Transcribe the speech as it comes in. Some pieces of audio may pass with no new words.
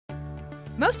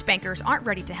Most bankers aren't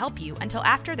ready to help you until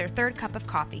after their third cup of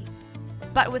coffee.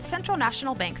 But with Central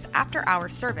National Bank's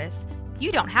after-hours service,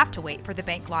 you don't have to wait for the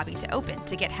bank lobby to open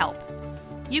to get help.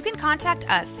 You can contact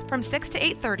us from 6 to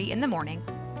 8:30 in the morning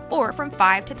or from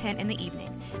 5 to 10 in the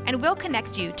evening, and we'll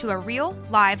connect you to a real,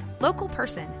 live, local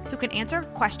person who can answer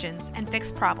questions and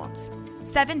fix problems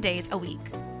 7 days a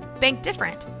week. Bank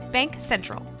different. Bank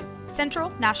Central. Central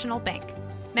National Bank.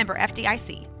 Member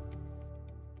FDIC.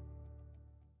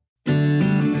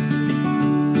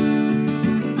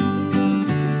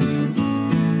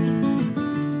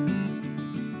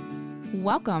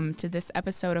 Welcome to this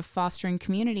episode of Fostering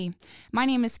Community. My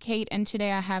name is Kate, and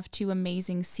today I have two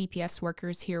amazing CPS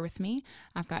workers here with me.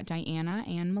 I've got Diana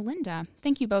and Melinda.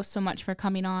 Thank you both so much for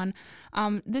coming on.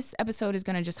 This episode is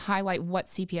going to just highlight what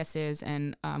CPS is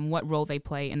and what role they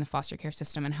play in the foster care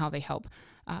system and how they help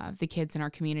the kids in our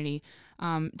community.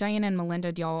 Diana and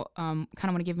Melinda, do y'all kind of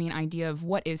want to give me an idea of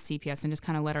what is CPS and just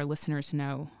kind of let our listeners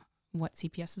know what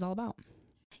CPS is all about?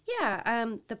 Yeah,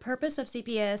 the purpose of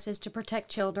CPS is to protect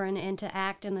children and to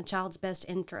act in the child's best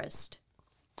interest.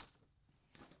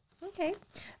 Okay.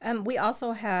 We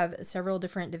also have several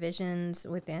different divisions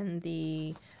within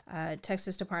the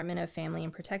Texas Department of Family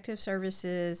and Protective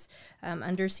Services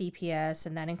under CPS,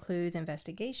 and that includes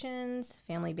investigations,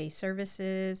 family-based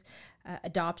services,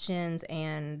 adoptions,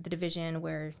 and the division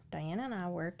where Diana and I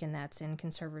work, and that's in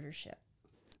conservatorship.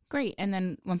 Great. And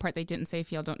then one part they didn't say,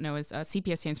 if y'all don't know, is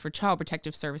CPS stands for Child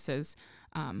Protective Services.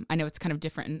 I know it's kind of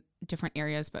different in different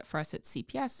areas, but for us it's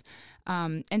CPS.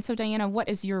 And so, Diana, what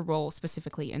is your role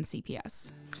specifically in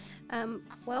CPS?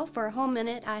 Well, for a whole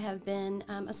minute, I have been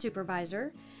a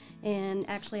supervisor, and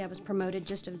actually I was promoted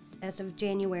just as of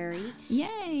January.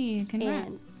 Yay! Congrats.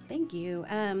 And thank you.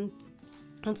 And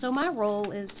so my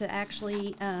role is to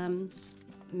actually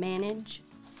manage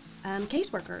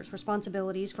caseworkers'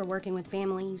 responsibilities for working with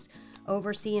families,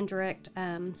 oversee and direct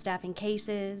staffing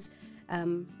cases,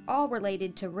 all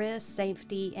related to risk,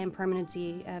 safety, and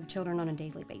permanency of children on a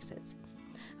daily basis.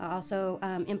 I also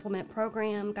implement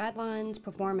program guidelines,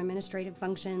 perform administrative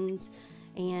functions,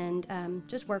 and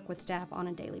just work with staff on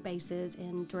a daily basis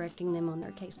and directing them on their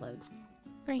caseload.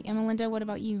 Great. And Melinda, what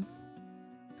about you?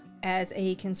 As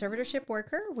a conservatorship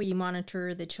worker, we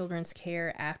monitor the children's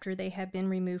care after they have been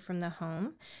removed from the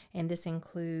home, and this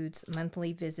includes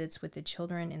monthly visits with the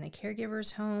children in the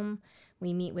caregiver's home.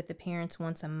 We meet with the parents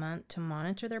once a month to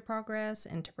monitor their progress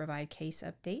and to provide case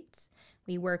updates.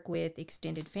 We work with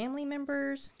extended family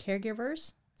members,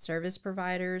 caregivers, service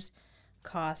providers,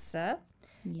 CASA,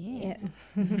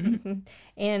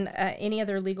 and any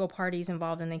other legal parties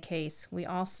involved in the case. We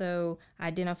also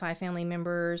identify family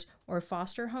members or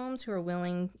foster homes who are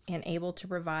willing and able to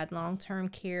provide long-term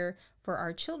care for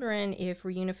our children if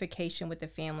reunification with the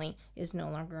family is no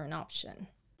longer an option.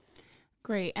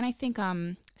 Great. And I think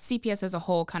CPS as a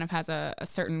whole kind of has a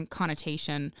certain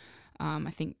connotation.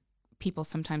 I think people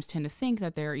sometimes tend to think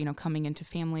that they're, coming into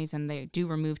families and they do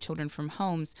remove children from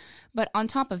homes. But on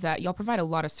top of that, y'all provide a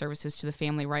lot of services to the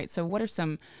family, right? So what are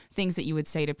some things that you would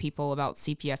say to people about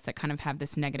CPS that kind of have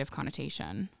this negative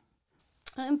connotation?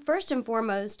 First and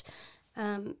foremost,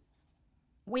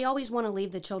 we always want to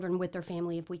leave the children with their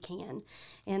family if we can.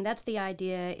 And that's the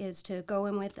idea, is to go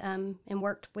in with and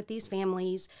work with these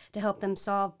families to help them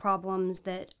solve problems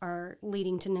that are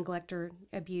leading to neglect or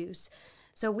abuse.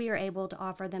 So we are able to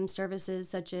offer them services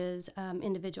such as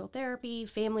individual therapy,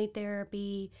 family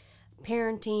therapy,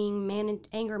 parenting,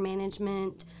 anger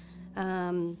management,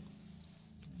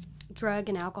 drug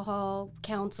and alcohol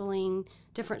counseling,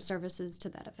 different services to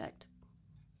that effect.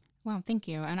 Wow, thank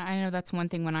you. And I know that's one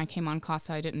thing when I came on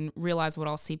CASA, I didn't realize what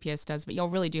all CPS does, but y'all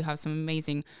really do have some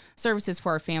amazing services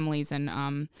for our families and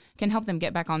can help them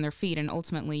get back on their feet. And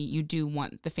ultimately, you do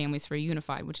want the families to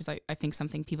reunify, which is, I think,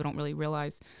 something people don't really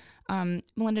realize.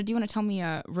 Melinda, do you want to tell me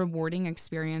a rewarding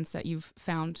experience that you've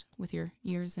found with your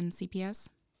years in CPS?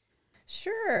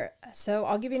 Sure. So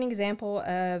I'll give you an example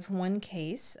of one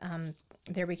case.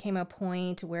 There became a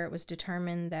point where it was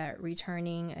determined that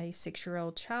returning a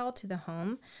 6-year-old child to the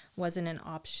home wasn't an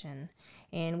option.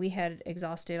 And we had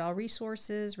exhausted all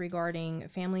resources regarding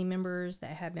family members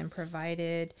that had been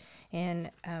provided.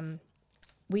 And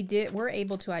we're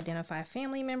able to identify a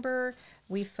family member.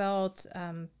 We felt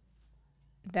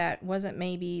that wasn't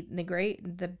maybe the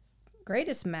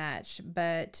greatest match,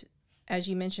 but as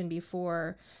you mentioned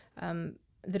before,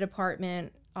 the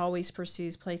department always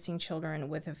pursues placing children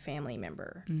with a family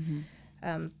member.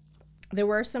 Mm-hmm. There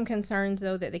were some concerns,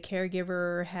 though, that the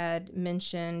caregiver had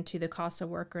mentioned to the CASA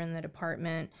worker in the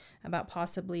department about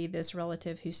possibly this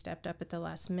relative who stepped up at the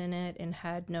last minute and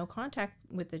had no contact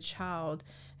with the child.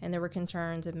 And there were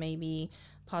concerns of maybe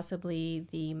possibly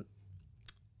the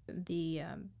the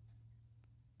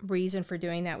reason for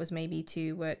doing that was maybe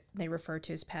to what they refer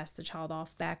to as pass the child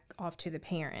back off to the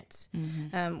parents,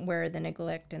 where the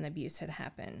neglect and abuse had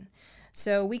happened.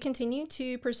 So we continued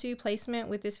to pursue placement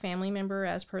with this family member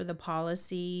as per the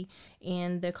policy,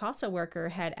 and the CASA worker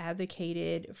had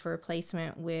advocated for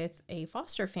placement with a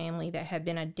foster family that had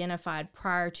been identified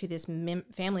prior to this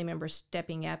family member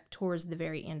stepping up towards the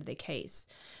very end of the case.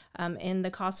 And the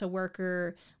CASA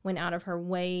worker went out of her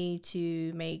way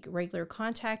to make regular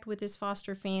contact with this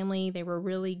foster family. They were a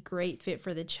really great fit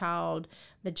for the child.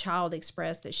 The child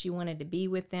expressed that she wanted to be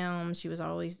with them. She was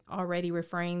always already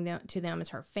referring to them as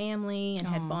her family and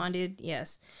had bonded,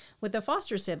 with the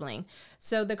foster sibling.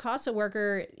 So the CASA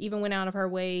worker even went out of her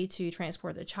way to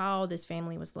transport the child. This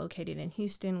family was located in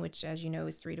Houston, which, as you know,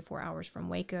 is 3 to 4 hours from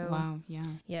Waco. Wow, yeah.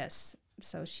 Yes.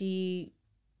 So she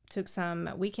took some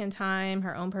weekend time,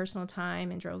 her own personal time,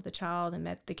 and drove the child and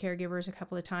met the caregivers a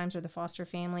couple of times, or the foster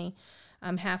family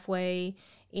halfway.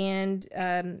 And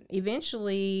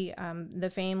eventually,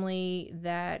 the family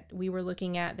that we were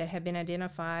looking at that had been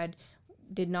identified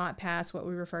did not pass what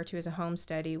we refer to as a home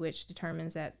study, which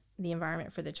determines that the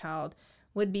environment for the child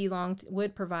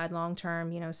would provide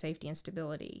long-term, safety and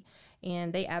stability.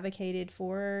 And they advocated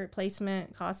for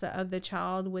placement, CASA, of the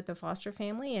child with the foster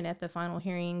family. And at the final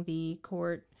hearing, the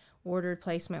court ordered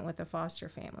placement with the foster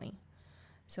family.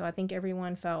 So I think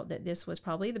everyone felt that this was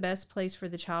probably the best place for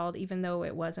the child, even though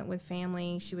it wasn't with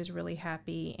family. She was really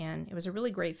happy, and it was a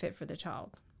really great fit for the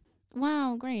child.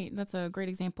 Wow, great. That's a great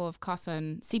example of CASA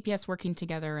and CPS working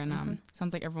together, and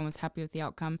sounds like everyone was happy with the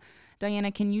outcome.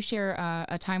 Diana, can you share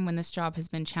a time when this job has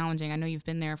been challenging? I know you've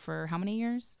been there for how many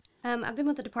years? I've been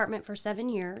with the department for 7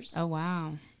 years. Oh,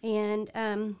 wow.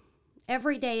 And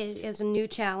every day is a new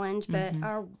challenge, but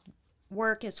our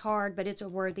work is hard, but it's a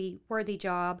worthy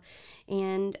job.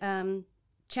 And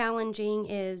challenging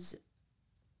is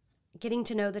getting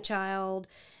to know the child,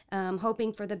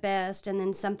 hoping for the best, and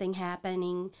then something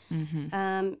happening.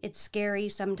 It's scary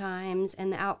sometimes,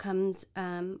 and the outcomes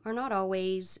are not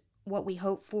always what we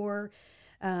hope for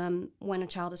when a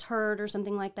child is hurt or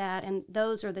something like that. And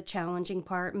those are the challenging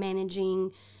part,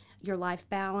 managing your life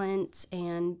balance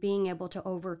and being able to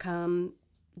overcome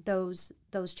those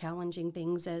challenging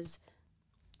things as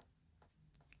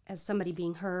somebody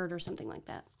being hurt or something like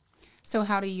that. So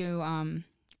how do you,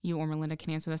 you or Melinda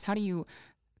can answer this, how do you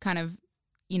kind of,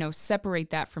 separate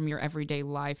that from your everyday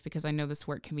life? Because I know this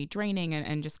work can be draining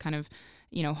and just kind of,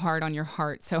 hard on your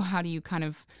heart. So how do you kind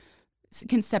of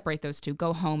can separate those two,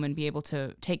 go home and be able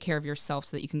to take care of yourself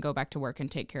so that you can go back to work and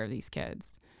take care of these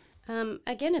kids?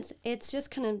 Again, it's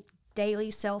just kind of daily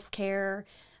self-care,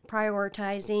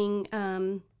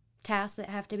 prioritizing tasks that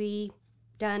have to be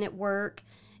done at work,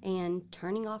 and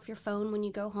turning off your phone when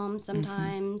you go home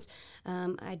sometimes.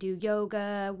 I do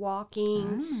yoga,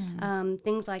 walking,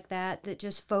 things like that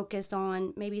just focus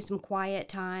on maybe some quiet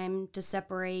time to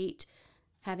separate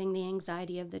having the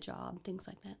anxiety of the job, things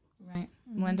like that. Right.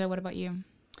 Melinda, what about you?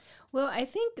 Well, I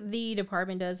think the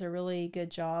department does a really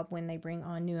good job when they bring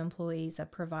on new employees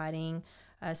of providing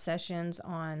sessions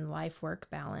on life-work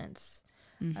balance.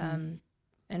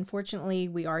 Unfortunately,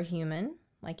 we are human,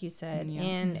 like you said,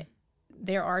 and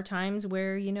there are times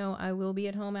where, I will be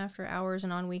at home after hours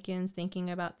and on weekends thinking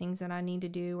about things that I need to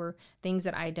do or things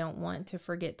that I don't want to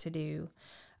forget to do.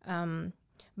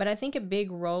 But I think a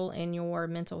big role in your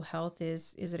mental health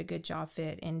is it a good job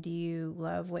fit, and do you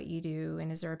love what you do,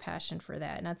 and is there a passion for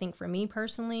that? And I think for me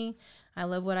personally, I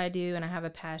love what I do and I have a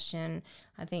passion.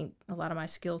 I think a lot of my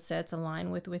skill sets align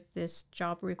with this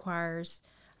job requires.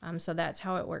 So that's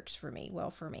how it works for me.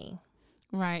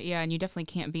 Right. Yeah. And you definitely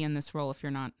can't be in this role if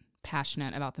you're not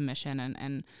passionate about the mission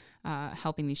and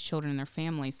helping these children and their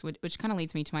families, which kind of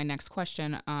leads me to my next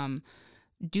question.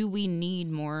 Do we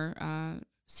need more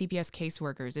CPS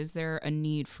caseworkers? Is there a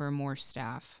need for more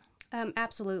staff?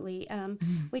 Absolutely.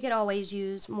 We could always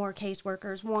use more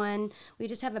caseworkers. One, we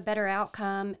just have a better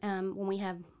outcome when we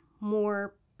have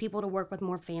more people to work with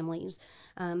more families,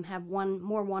 have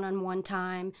more one-on-one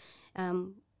time.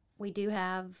 We do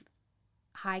have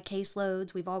high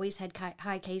caseloads. We've always had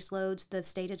high caseloads. The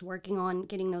state is working on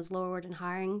getting those lowered and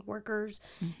hiring workers.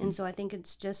 And so I think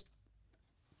it's just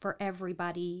for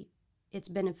everybody, it's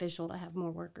beneficial to have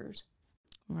more workers.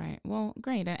 Right. Well,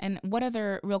 great. And what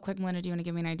other, real quick, Melinda, do you want to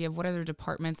give me an idea of what other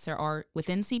departments there are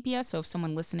within CPS? So if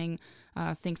someone listening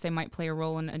thinks they might play a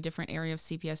role in a different area of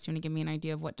CPS, do you want to give me an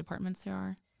idea of what departments there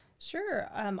are? Sure.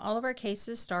 All of our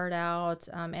cases start out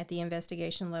at the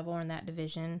investigation level in that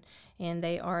division, and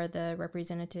they are the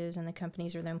representatives and the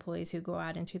companies or the employees who go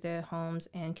out into the homes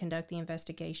and conduct the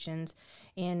investigations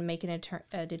and make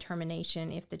a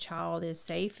determination if the child is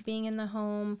safe being in the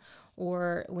home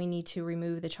or we need to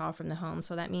remove the child from the home.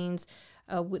 So that means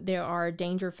there are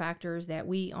danger factors that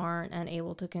we aren't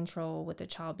unable to control with the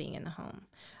child being in the home.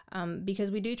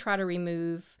 Because we do try to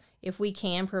remove, if we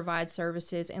can, provide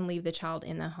services and leave the child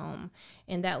in the home.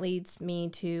 And that leads me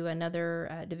to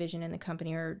another division in the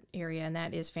company or area, and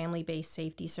that is family-based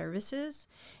safety services.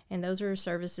 And those are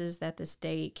services that the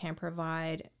state can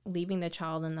provide leaving the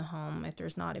child in the home if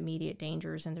there's not immediate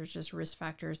dangers and there's just risk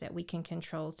factors that we can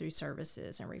control through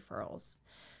services and referrals.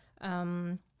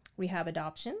 We have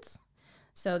adoptions.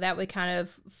 So that would kind of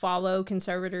follow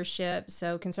conservatorship.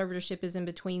 So conservatorship is in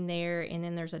between there, and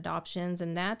then there's adoptions,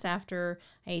 and that's after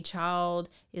a child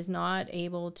is not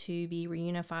able to be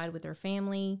reunified with their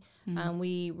family.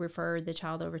 We refer the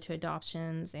child over to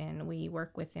adoptions, and we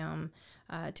work with them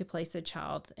to place the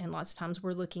child. And lots of times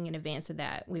we're looking in advance of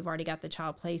that. We've already got the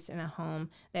child placed in a home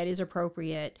that is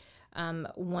appropriate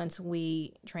once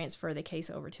we transfer the case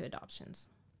over to adoptions.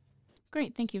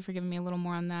 Great. Thank you for giving me a little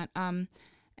more on that.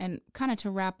 And kind of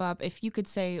to wrap up, if you could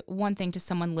say one thing to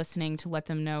someone listening to let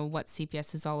them know what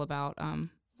CPS is all about,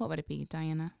 what would it be?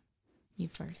 Diana, you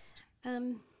first.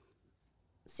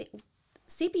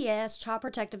 CPS, Child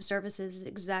Protective Services, is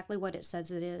exactly what it says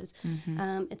it is.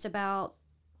 It's about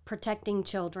protecting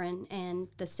children and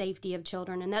the safety of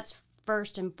children, and that's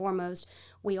first and foremost.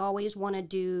 We always want to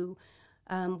do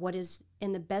what is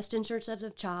in the best interest of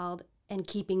the child and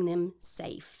keeping them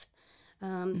safe.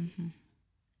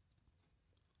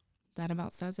 That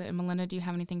about says it. And Melinda, do you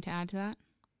have anything to add to that?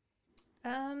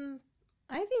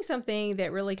 I think something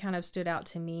that really kind of stood out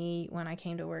to me when I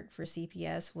came to work for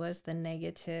CPS was the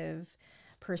negative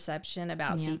perception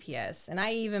about CPS. And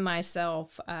I even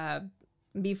myself,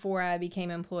 before I became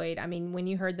employed, I mean, when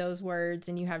you heard those words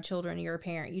and you have children and you're a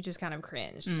parent, you just kind of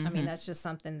cringed. I mean, that's just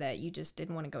something that you just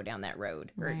didn't want to go down that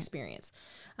road or experience.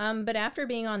 But after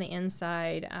being on the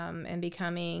inside and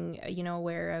becoming,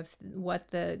 aware of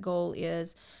what the goal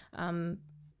is,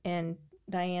 and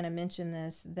Diana mentioned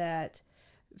this, that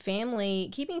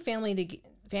keeping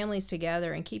families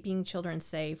together and keeping children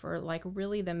safe are like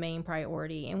really the main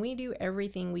priority. And we do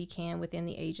everything we can within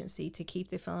the agency to keep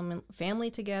the family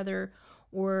together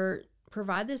or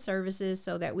provide the services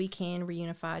so that we can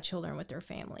reunify children with their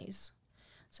families.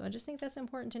 So I just think that's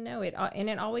important to know. It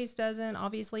always doesn't.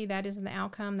 Obviously, that isn't the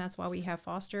outcome. That's why we have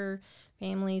foster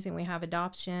families and we have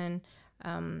adoption.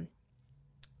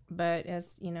 But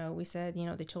as we said,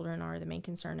 the children are the main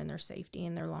concern in their safety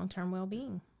and their long-term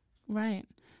well-being. Right.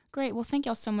 Great. Well, thank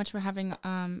y'all so much for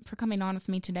for coming on with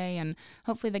me today, and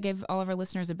hopefully they gave all of our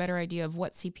listeners a better idea of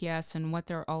what CPS and what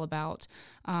they're all about.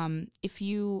 If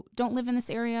you don't live in this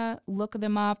area, look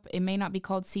them up. It may not be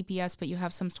called CPS, but you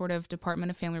have some sort of Department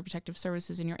of Family Protective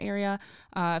Services in your area.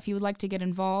 If you would like to get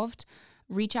involved,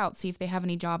 reach out, see if they have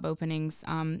any job openings.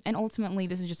 And ultimately,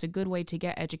 this is just a good way to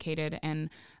get educated and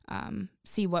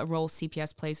see what role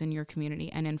CPS plays in your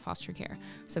community and in foster care.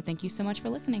 So thank you so much for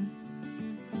listening.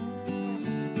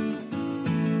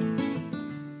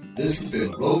 This has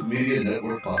been a Rogue Media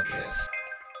Network podcast.